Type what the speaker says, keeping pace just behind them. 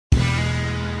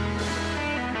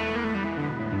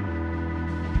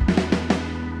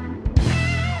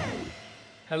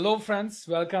Hello friends,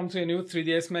 welcome to a new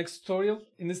 3ds Max tutorial.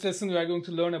 In this lesson we are going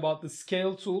to learn about the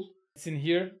scale tool. It's in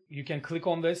here. You can click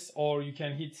on this or you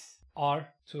can hit R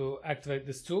to activate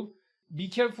this tool. Be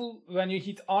careful when you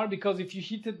hit R, because if you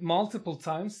hit it multiple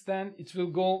times then it will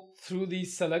go through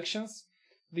these selections.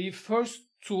 The first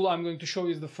tool I'm going to show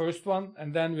you is the first one,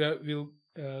 and then we'll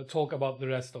talk about the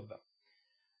rest of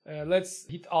them. Let's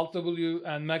hit Alt W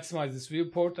and maximize this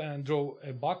viewport and draw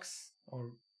a box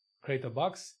or create a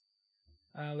box.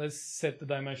 Let's set the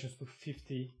dimensions to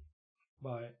 50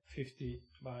 by 50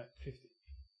 by 50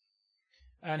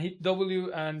 and hit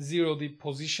W and 0 the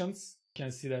positions. You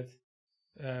can see that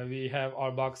we have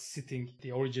our box sitting at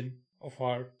the origin of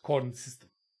our coordinate system.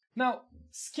 Now,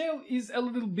 scale is a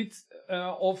little bit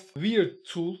of weird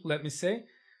tool, let me say.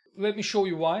 Let me show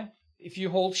you why. If you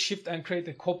hold Shift and create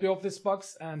a copy of this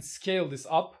box and scale this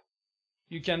up,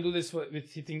 you can do this with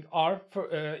hitting R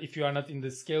if you are not in the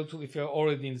scale tool. If you are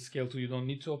already in the scale tool, you don't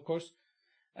need to, of course.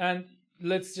 And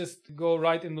let's just go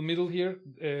right in the middle here,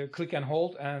 click and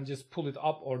hold and just pull it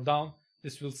up or down.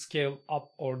 This will scale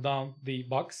up or down the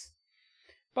box.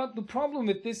 But the problem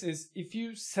with this is if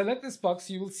you select this box,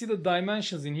 you will see the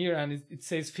dimensions in here, and it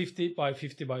says 50 by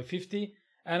 50 by 50.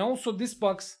 And also this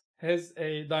box has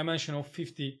a dimension of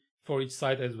 50 for each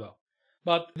side as well.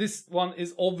 But this one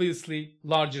is obviously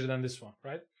larger than this one,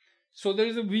 right? So there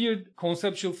is a weird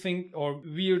conceptual thing or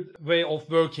weird way of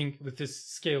working with this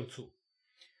scale tool.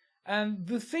 And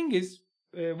the thing is,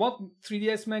 what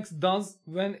 3ds Max does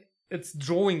when it's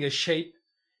drawing a shape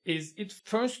is it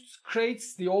first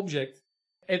creates the object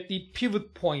at the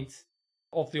pivot point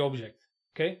of the object,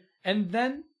 okay? And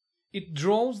then it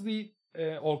draws the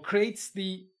or creates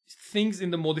the things in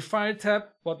the modifier tab,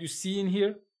 what you see in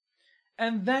here.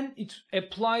 And then it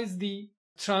applies the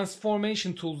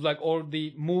transformation tools or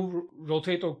the move,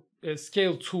 rotate or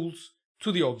scale tools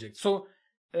to the object. So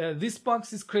this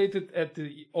box is created at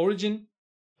the origin,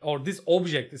 or this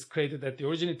object is created at the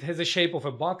origin. It has a shape of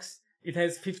a box. It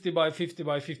has 50 by 50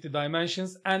 by 50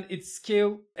 dimensions, and it's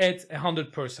scaled at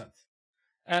 100%.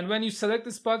 And when you select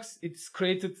this box, it's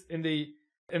created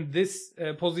in this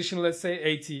position, let's say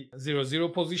 8000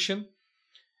 position.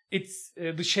 It's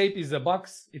the shape is a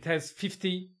box. It has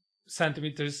 50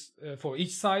 centimeters for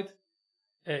each side.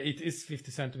 It is 50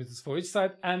 centimeters for each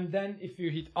side. And then if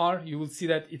you hit R, you will see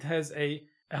that it has a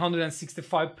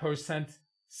 165%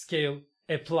 scale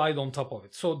applied on top of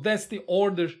it. So that's the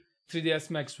order 3ds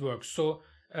Max works. So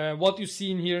what you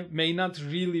see in here may not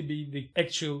really be the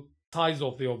actual size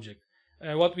of the object.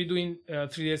 What we do in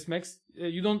 3ds Max,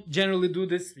 you don't generally do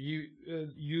this. You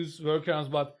use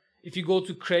workarounds, but if you go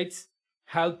to create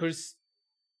helpers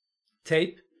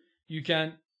tape, you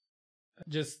can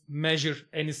just measure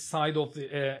any side of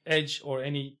the edge or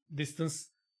any distance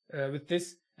with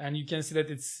this, and you can see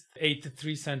that it's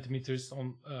 83 centimeters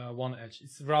on one edge.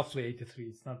 It's roughly 83.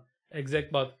 It's not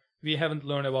exact, but we haven't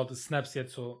learned about the snaps yet,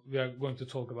 so we are going to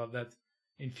talk about that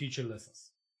in future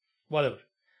lessons. Whatever.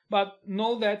 But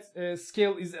know that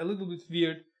scale is a little bit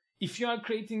weird. If you are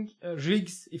creating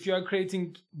rigs, if you are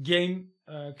creating game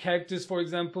characters, for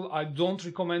example, I don't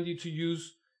recommend you to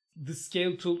use the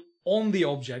scale tool on the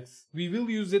objects. We will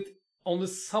use it on the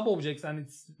sub-objects, and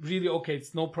it's really okay,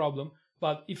 it's no problem.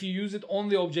 But if you use it on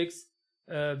the objects,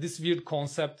 this weird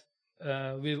concept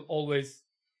will always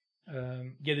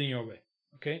get in your way,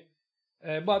 okay?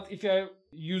 But if you are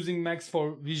using Max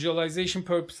for visualization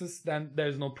purposes, then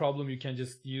there's no problem. You can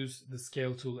just use the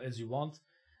scale tool as you want.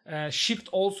 Shift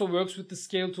also works with the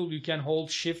scale tool. You can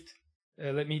hold Shift.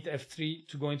 Let me hit F3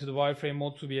 to go into the wireframe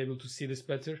mode to be able to see this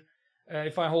better.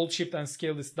 If I hold Shift and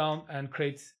scale this down and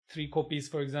create 3 copies,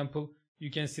 for example, you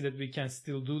can see that we can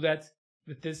still do that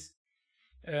with this.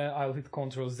 I'll hit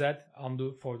Ctrl Z,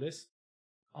 undo for this.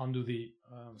 Undo the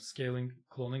scaling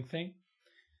cloning thing.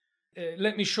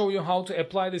 Let me show you how to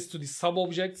apply this to the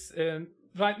sub-objects.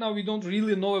 Right now we don't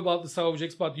really know about the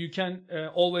sub-objects, but you can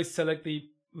always select the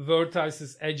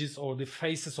vertices, edges, or the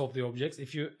faces of the objects.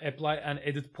 If you apply an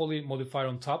edit poly modifier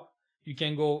on top, you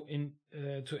can go in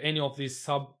to any of these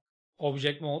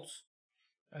sub-object modes.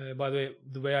 By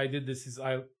the way I did this is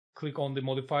I'll click on the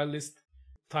modifier list,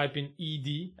 type in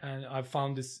ED, and I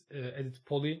found this edit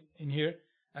poly in here.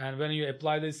 And when you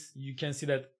apply this, you can see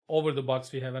that over the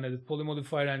box we have an edit poly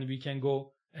modifier, and we can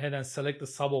go ahead and select the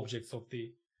sub-objects of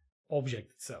the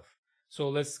object itself. So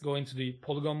let's go into the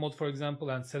polygon mode, for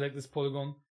example, and select this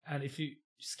polygon. And if you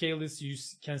scale this, you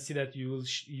can see that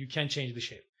you can change the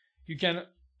shape. You can,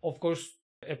 of course,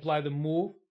 apply the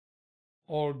move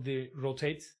or the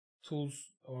rotate tools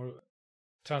or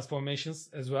transformations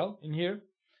as well in here.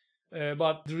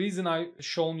 But the reason I've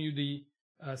shown you the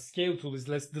scale tool is,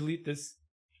 let's delete this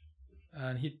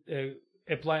and hit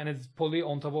apply an edit poly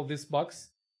on top of this box.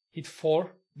 Hit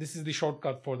 4. This is the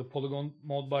shortcut for the polygon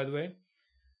mode, by the way.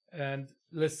 And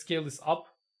let's scale this up.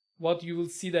 What you will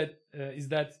see that is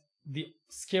that the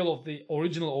scale of the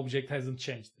original object hasn't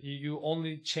changed. You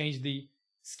only change the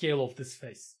scale of this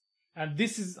face. And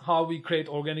this is how we create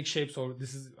organic shapes, or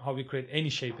this is how we create any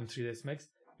shape in 3ds Max.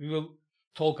 We will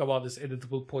talk about this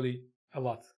editable poly a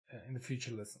lot in the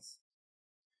future lessons.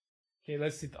 Okay,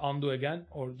 let's hit undo again,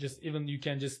 or just even you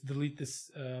can just delete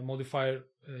this modifier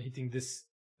hitting this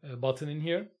button in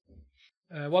here.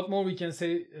 What more we can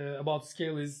say about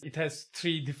scale is it has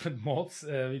 3 different modes.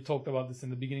 We talked about this in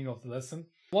the beginning of the lesson.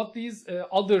 What these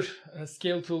other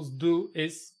scale tools do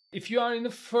is, if you are in the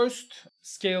first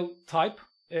scale type,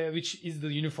 which is the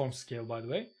uniform scale, by the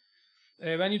way,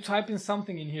 when you type in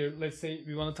something in here, let's say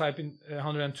we want to type in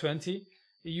 120,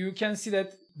 you can see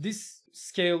that this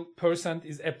scale %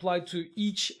 is applied to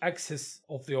each axis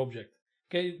of the object,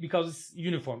 okay, because it's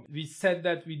uniform. We said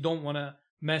that we don't want to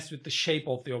mess with the shape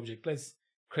of the object. Let's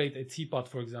create a teapot,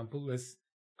 for example. Let's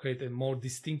create a more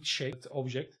distinct shaped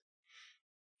object.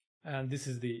 And this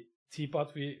is the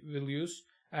teapot we will use.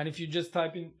 And if you just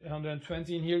type in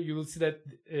 120 in here, you will see that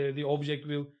the object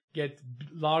will get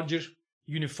larger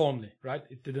uniformly, right?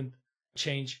 It didn't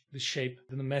change the shape,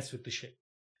 didn't mess with the shape.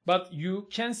 But you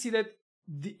can see that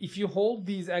if you hold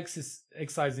these axes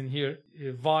in here,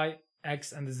 y,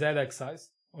 x, and the z axis,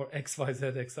 or x, y, z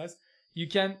axis, you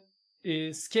can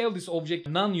scale this object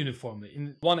non-uniformly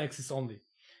in one axis only.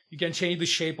 You can change the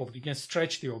shape of it. You can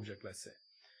stretch the object, let's say.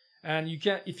 And you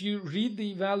can, if you read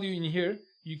the value in here,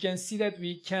 you can see that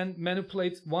we can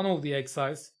manipulate one of the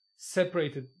axes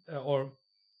separated, or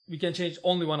we can change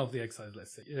only one of the axes,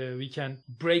 let's say. We can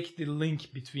break the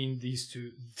link between these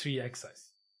 3 axes.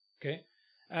 Okay?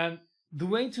 And the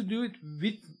way to do it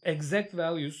with exact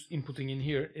values inputting in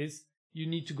here is you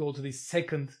need to go to the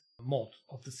second mode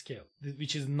of the scale,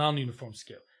 which is non-uniform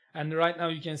scale. And right now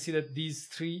you can see that these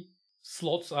 3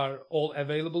 slots are all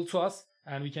available to us,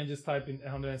 and we can just type in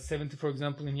 170, for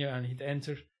example, in here and hit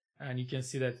enter, and you can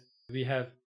see that we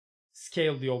have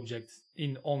scaled the object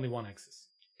in only one axis.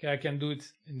 Okay, I can do it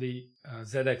in the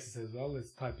z-axis as well.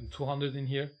 Let's type in 200 in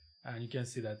here, and you can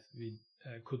see that we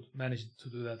could manage to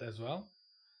do that as well.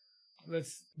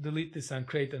 Let's delete this and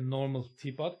create a normal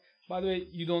teapot. By the way,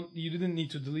 you didn't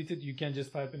need to delete it. You can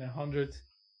just type in 100,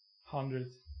 100,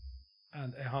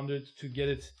 and 100 to get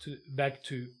it back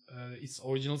to its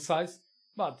original size.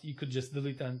 But you could just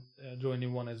delete and draw a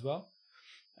new one as well.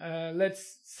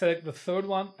 Let's select the third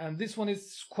one, and this one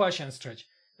is squash and stretch,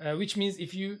 which means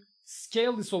if you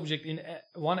scale this object in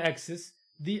one axis,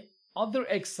 the other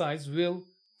axis will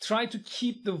try to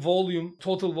keep the volume,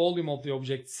 total volume of the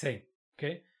object same.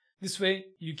 Okay, this way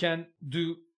you can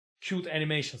do cute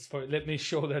animations. Let me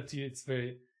show that to you. It's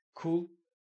very cool.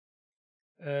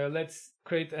 Let's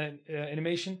create an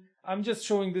animation. I'm just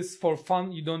showing this for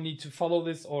fun. You don't need to follow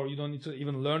this, or you don't need to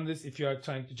even learn this if you are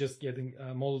trying to just getting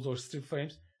models or strip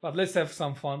frames. But let's have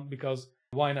some fun, because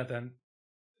why not? And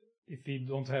if we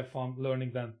don't have fun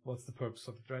learning, then what's the purpose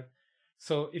of it, right?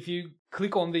 So if you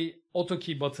click on the auto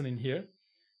key button in here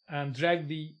and drag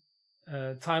the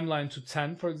timeline to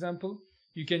 10, for example,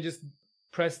 you can just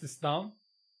press this down,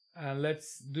 and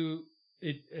let's do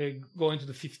it go into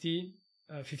the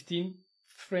 15th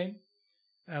frame,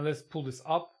 and let's pull this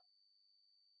up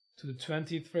to the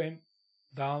 20th frame,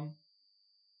 down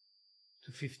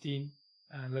to 15,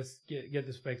 and let's get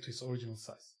this back to its original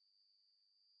size.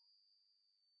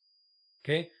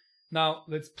 Okay, now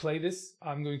let's play this.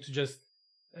 I'm going to just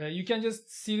you can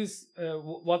just see this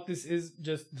what this is,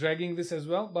 just dragging this as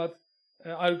well, but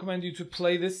I recommend you to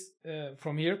play this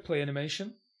from here, play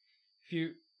animation. If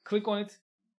you click on it,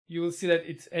 you will see that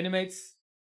it animates,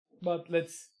 but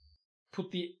let's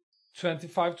put the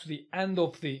 25 to the end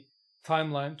of the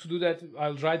timeline. To do that,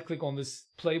 I'll right click on this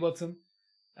play button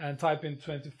and type in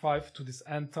 25 to this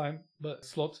end time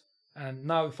slot, and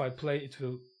now if I play, it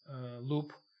will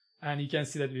loop, and you can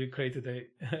see that we created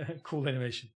a cool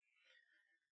animation.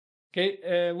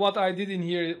 Okay, what I did in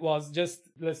here was just,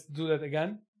 let's do that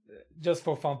again, just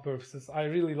for fun purposes. I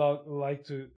really like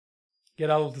to get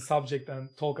out of the subject and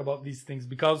talk about these things,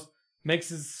 because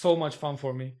Max is so much fun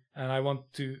for me, and I want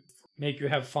to make you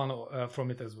have fun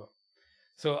from it as well.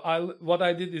 So what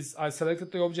I did is I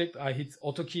selected the object, I hit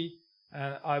auto key,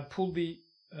 and I pulled the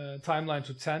timeline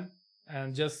to 10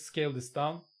 and just scale this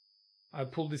down. I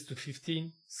pull this to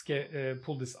 15,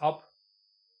 pull this up,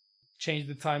 change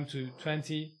the time to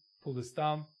 20, pull this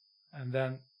down, and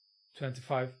then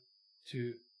 25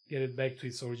 to get it back to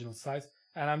its original size.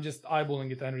 And I'm just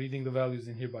eyeballing it and reading the values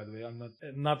in here, by the way. I'm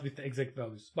not with the exact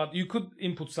values, but you could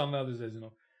input some values, as you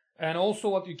know. And also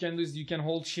what you can do is you can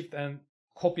hold shift and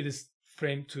copy this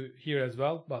frame to here as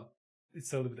well, but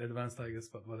it's a little bit advanced, I guess,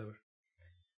 but whatever.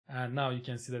 And now you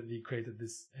can see that we created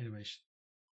this animation.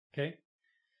 Okay.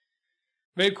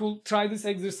 Very cool. Try this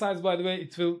exercise, by the way.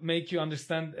 It will make you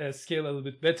understand scale a little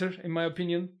bit better, in my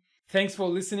opinion. Thanks for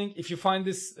listening. If you find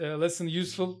this lesson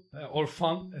useful or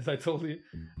fun, as I told you,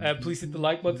 please hit the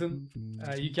like button.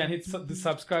 You can hit the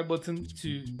subscribe button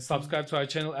to subscribe to our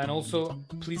channel, and also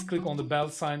please click on the bell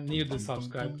sign near the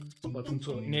subscribe button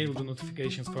to enable the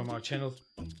notifications from our channel.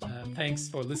 Thanks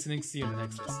for listening. See you in the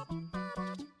next lesson.